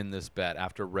they win this bet,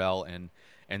 after Rel and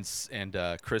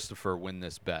Christopher win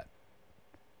this bet.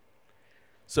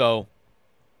 So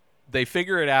they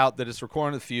figure it out that it's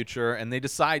recording the future, and they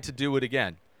decide to do it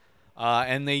again.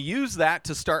 And they use that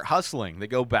to start hustling. They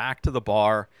go back to the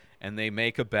bar, and they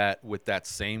make a bet with that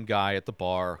same guy at the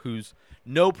bar who's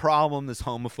no problem, this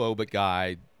homophobic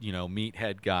guy,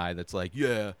 meathead guy that's like,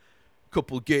 yeah, a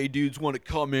couple of gay dudes want to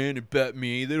come in and bet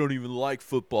me. They don't even like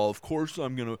football. Of course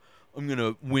I'm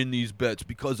gonna win these bets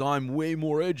because I'm way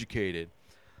more educated.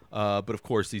 But, of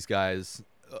course, these guys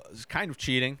is kind of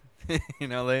cheating.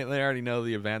 They already know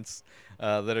the events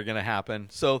that are going to happen.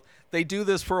 So they do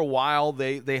this for a while.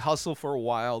 They hustle for a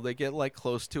while. They get like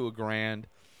close to $1,000.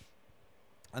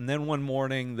 And then one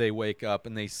morning they wake up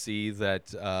and they see that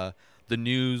the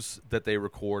news that they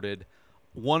recorded,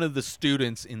 one of the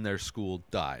students in their school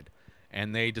died.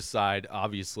 And they decide,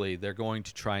 obviously, they're going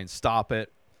to try and stop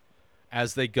it.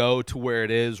 As they go to where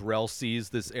it is, Rel sees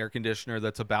this air conditioner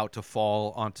that's about to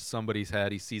fall onto somebody's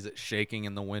head. He sees it shaking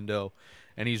in the window,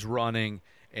 and he's running,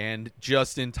 and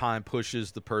just in time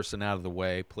pushes the person out of the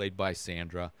way, played by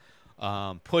Sandra.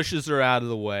 Pushes her out of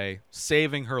the way,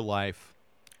 saving her life.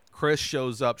 Chris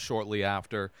shows up shortly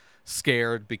after,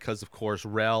 scared because, of course,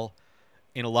 Rel,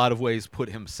 in a lot of ways, put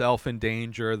himself in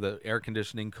danger. The air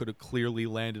conditioning could have clearly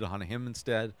landed on him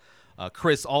instead.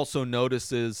 Chris also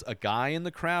notices a guy in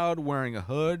the crowd wearing a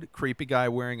hood, creepy guy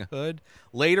wearing a hood.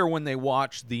 Later, when they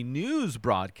watch the news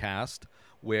broadcast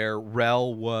where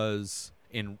Rel was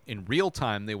in real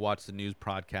time, they watched the news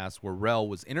broadcast where Rel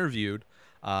was interviewed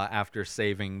after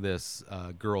saving this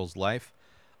girl's life.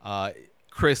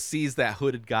 Chris sees that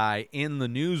hooded guy in the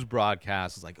news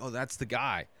broadcast. It's like, oh, that's the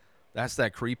guy. That's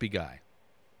that creepy guy.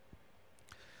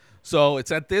 So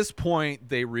it's at this point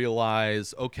they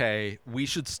realize, okay, we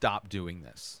should stop doing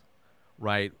this,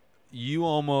 right? You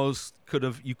almost could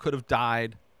have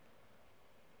died.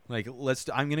 Like,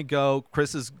 I'm going to go.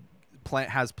 Chris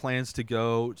has plans to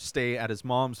go stay at his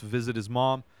mom's, visit his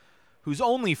mom, who's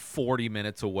only 40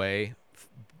 minutes away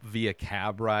via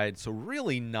cab ride. So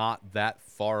really not that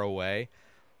far away.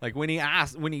 Like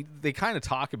they kind of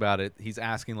talk about it, he's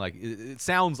asking, like, it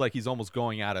sounds like he's almost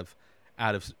going out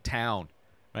of town.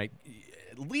 Right,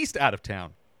 at least out of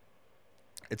town.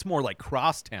 It's more like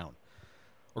cross town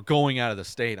or going out of the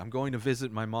state. I'm going to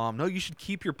visit my mom. No, you should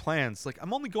keep your plans. Like,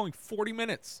 I'm only going 40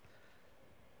 minutes.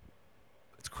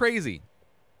 It's crazy.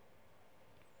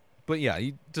 But yeah,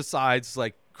 he decides,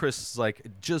 like, Chris is like,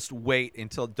 just wait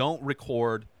don't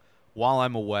record while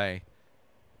I'm away.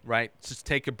 Right? Just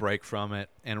take a break from it.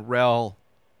 And Rel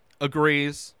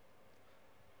agrees.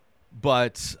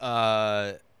 But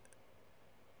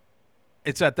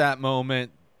it's at that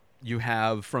moment you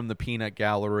have from the peanut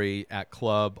gallery at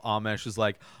club, Amish is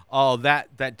like, oh,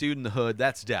 that dude in the hood,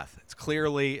 that's Death.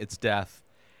 It's Death.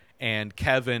 And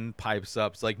Kevin pipes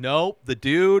up. It's like, no, the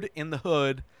dude in the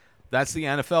hood, that's the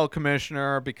NFL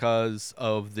commissioner because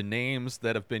of the names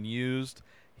that have been used.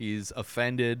 He's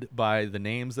offended by the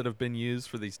names that have been used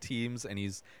for these teams, and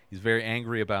he's very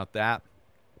angry about that.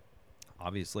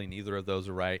 Obviously, neither of those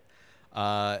are right.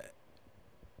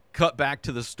 Cut back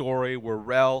to the story where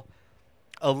Rel,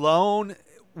 alone,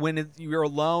 you're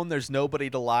alone, there's nobody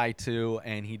to lie to,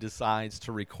 and he decides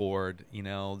to record.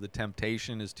 The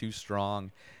temptation is too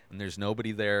strong, and there's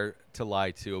nobody there to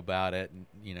lie to about it. And,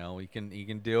 he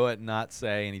can do it and not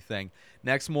say anything.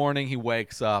 Next morning, he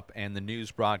wakes up, and the news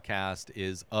broadcast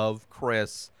is of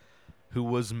Chris, who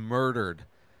was murdered.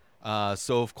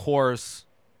 So, of course,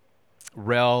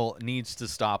 Rel needs to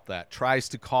stop that. Tries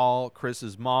to call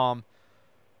Chris's mom.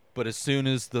 But as soon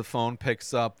as the phone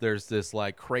picks up, there's this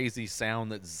like crazy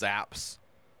sound that zaps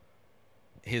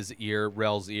his ear,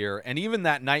 Rel's ear. And even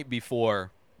that night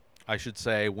before, I should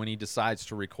say, when he decides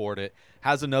to record it,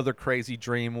 has another crazy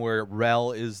dream where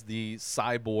Rel is the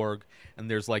cyborg and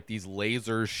there's like these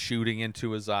lasers shooting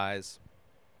into his eyes.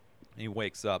 And he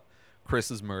wakes up.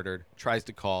 Chris is murdered, tries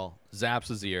to call, zaps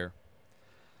his ear.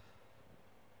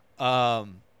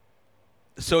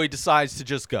 So he decides to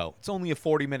just go. It's only a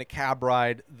 40-minute cab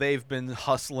ride. They've been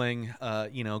hustling,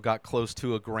 got close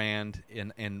to $1,000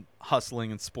 in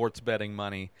hustling and sports betting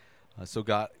money. So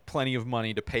got plenty of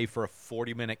money to pay for a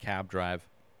 40-minute cab drive.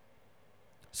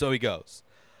 So he goes.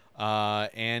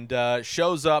 And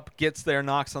shows up, gets there,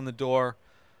 knocks on the door.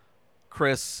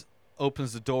 Chris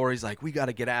opens the door. He's like, we got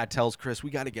to get out. Tells Chris, we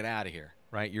got to get out of here,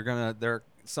 right?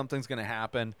 Something's going to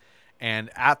happen. And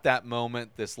at that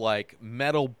moment, this like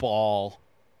metal ball,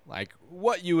 like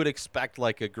what you would expect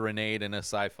like a grenade in a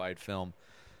sci-fi film,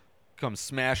 comes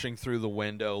smashing through the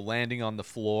window, landing on the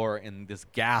floor, and this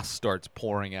gas starts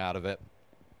pouring out of it.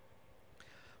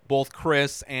 Both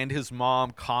Chris and his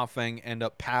mom, coughing, end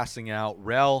up passing out.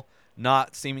 Rel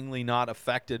seemingly not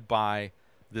affected by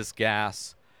this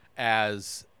gas,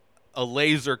 as a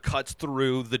laser cuts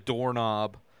through the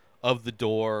doorknob of the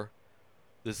door.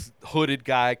 This hooded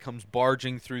guy comes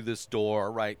barging through this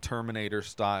door, right, Terminator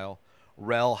style.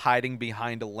 Rel, hiding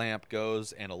behind a lamp,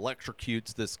 goes and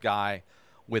electrocutes this guy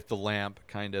with the lamp,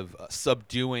 kind of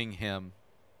subduing him,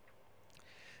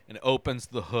 and opens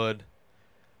the hood.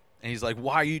 And he's like,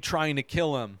 why are you trying to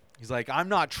kill him? He's like, I'm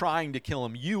not trying to kill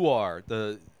him. You are.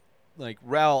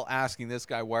 Rel asking this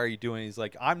guy, why are you doing it? He's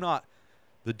like, I'm not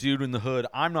the dude in the hood.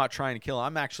 I'm not trying to kill him.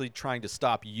 I'm actually trying to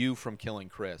stop you from killing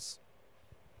Chris.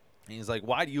 And he's like,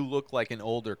 why do you look like an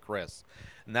older Chris?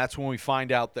 And that's when we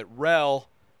find out that Rel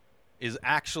is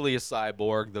actually a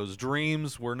cyborg. Those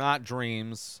dreams were not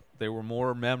dreams. They were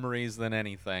more memories than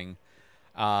anything.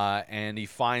 And he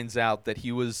finds out that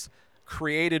he was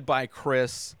created by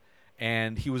Chris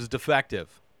and he was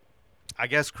defective. I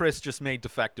guess Chris just made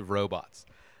defective robots.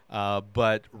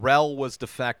 But Rel was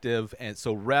defective. And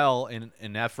so Rel, in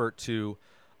an effort to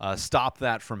stop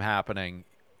that from happening,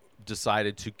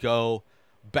 decided to go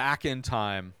back in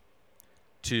time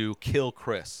to kill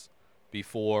Chris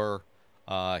before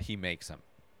he makes him,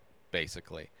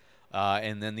 basically.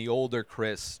 And then the older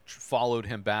Chris followed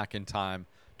him back in time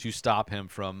to stop him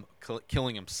from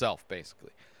killing himself,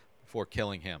 basically, before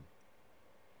killing him.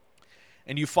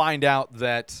 And you find out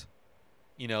that,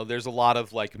 there's a lot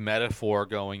of, like, metaphor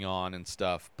going on and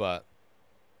stuff, but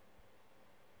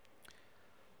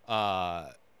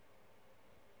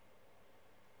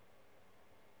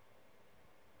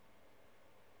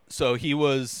so he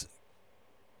was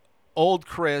old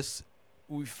Chris,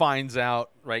 who finds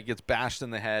out, right, gets bashed in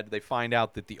the head. They find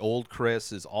out that the old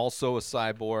Chris is also a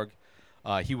cyborg.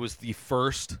 He was the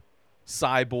first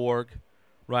cyborg,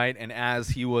 right? And as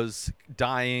he was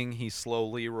dying, he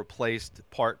slowly replaced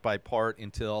part by part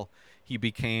until he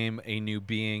became a new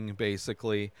being,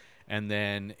 basically. And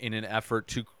then in an effort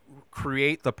to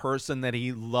create the person that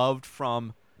he loved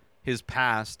from his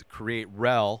past, create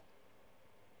Rel.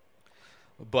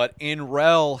 But in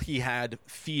Rel, he had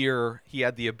fear. He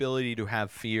had the ability to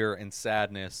have fear and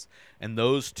sadness. And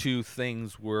those two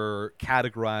things were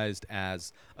categorized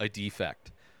as a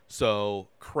defect. So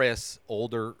Chris,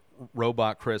 older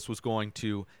robot Chris, was going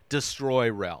to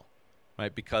destroy Rel,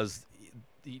 right? Because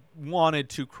he wanted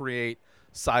to create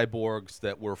cyborgs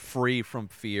that were free from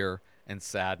fear and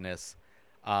sadness.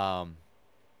 And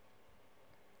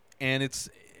it's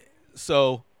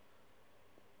so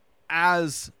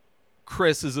as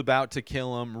Chris is about to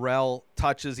kill him, Rel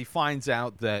touches. He finds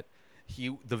out that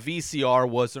the VCR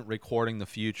wasn't recording the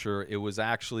future. It was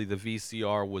actually the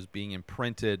VCR was being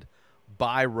imprinted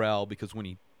by Rel, because when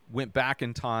he went back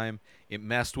in time, it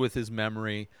messed with his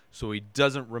memory, so he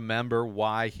doesn't remember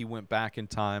why he went back in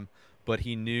time, but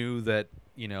he knew that,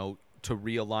 to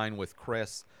realign with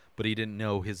Chris, but he didn't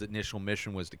know his initial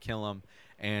mission was to kill him.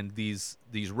 And these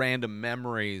random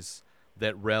memories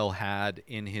that Rel had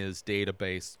in his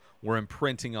database were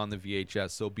imprinting on the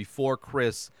VHS. So before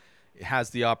Chris has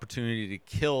the opportunity to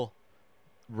kill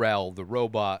Rel, the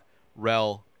robot,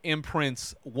 Rel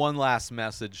imprints one last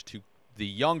message to the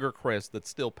younger Chris that's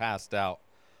still passed out.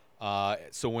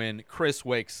 So when Chris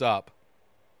wakes up,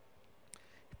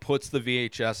 he puts the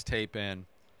VHS tape in,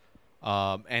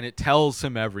 and it tells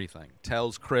him everything.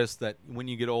 Tells Chris that when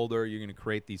you get older, you're going to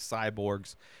create these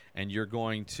cyborgs, and you're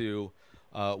going to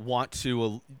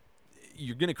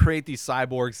you're going to create these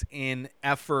cyborgs in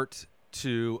effort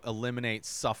to eliminate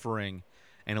suffering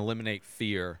and eliminate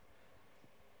fear.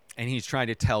 And he's trying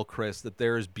to tell Chris that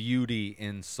there is beauty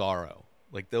in sorrow.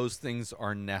 Like, those things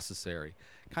are necessary.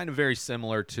 Kind of very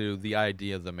similar to the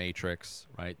idea of the Matrix,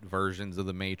 right? Versions of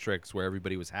the Matrix where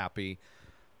everybody was happy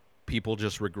people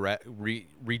just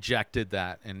rejected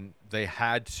that, and they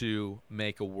had to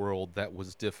make a world that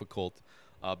was difficult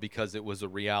because it was a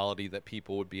reality that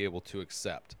people would be able to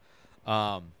accept.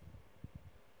 And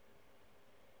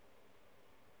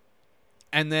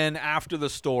then after the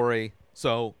story,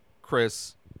 so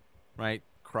Chris, right,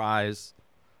 cries.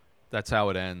 That's how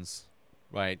it ends,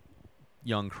 right?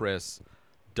 Young Chris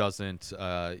doesn't,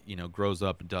 grows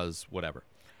up and does whatever.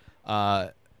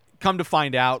 Come to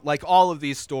find out, like all of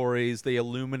these stories, they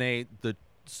illuminate the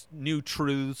new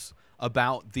truths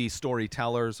about the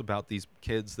storytellers, about these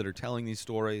kids that are telling these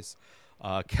stories.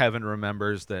 Kevin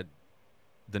remembers that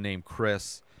the name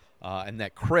Chris, and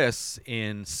that Chris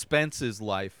in Spence's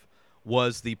life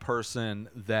was the person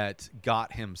that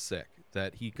got him sick,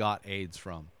 that he got AIDS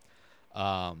from.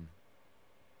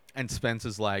 And Spence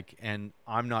is like, and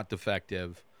I'm not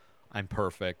defective, I'm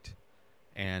perfect.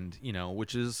 And,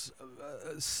 which is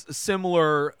a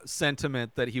similar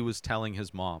sentiment that he was telling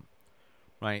his mom,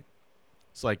 right?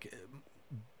 It's like,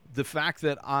 the fact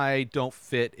that I don't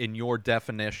fit in your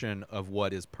definition of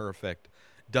what is perfect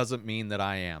doesn't mean that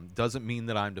I am. Doesn't mean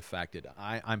that I'm defected.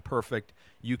 I'm perfect.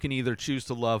 You can either choose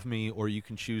to love me or you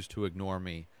can choose to ignore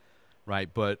me, right?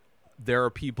 But there are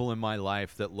people in my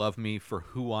life that love me for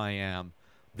who I am.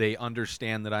 They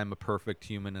understand that I'm a perfect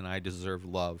human and I deserve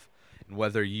love. And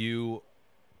whether you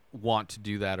want to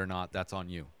do that or not, that's on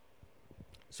you.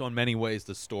 So in many ways,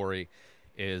 the story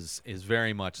is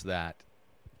very much that.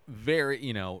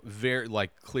 Very, very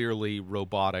like clearly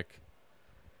robotic.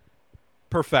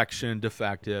 Perfection,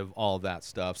 defective, all of that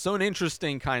stuff. So an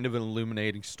interesting kind of an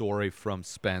illuminating story from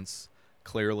Spence.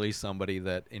 Clearly somebody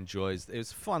that enjoys,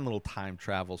 it's a fun little time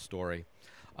travel story.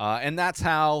 And that's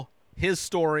how his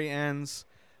story ends.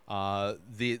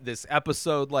 This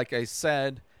episode, like I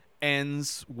said,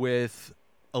 ends with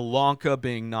Ilonka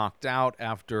being knocked out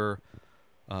after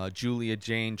Julia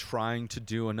Jane trying to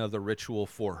do another ritual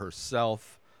for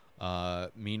herself.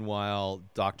 Meanwhile,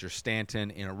 Dr. Stanton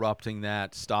interrupting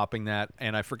that, stopping that.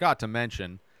 And I forgot to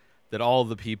mention that all of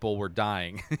the people were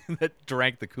dying that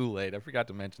drank the Kool-Aid. I forgot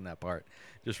to mention that part.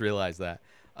 Just realized that.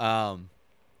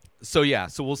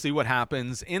 So we'll see what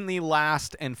happens in the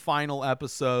last and final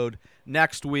episode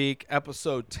next week,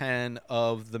 episode 10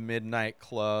 of the Midnight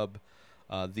Club,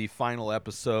 the final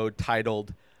episode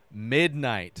titled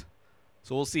Midnight.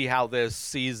 So we'll see how this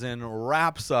season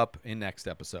wraps up in next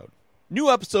episode. New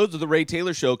episodes of The Ray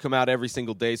Taylor Show come out every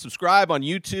single day. Subscribe on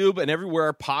YouTube and everywhere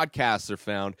our podcasts are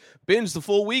found. Binge the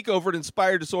full week over at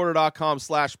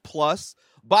inspireddisorder.com/plus.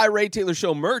 Buy Ray Taylor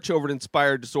Show merch over at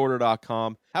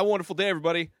inspireddisorder.com. Have a wonderful day,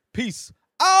 everybody. Peace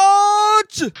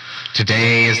out!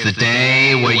 Today is the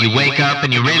day where you wake up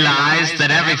and you realize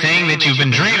that everything that you've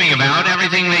been dreaming about,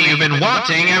 everything that you've been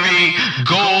wanting, every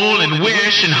goal and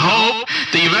wish and hope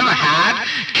that you've ever had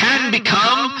can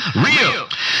become real.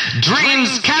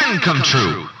 Dreams can come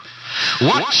true.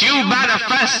 What you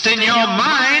manifest in your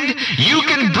mind, you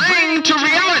can bring to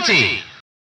reality.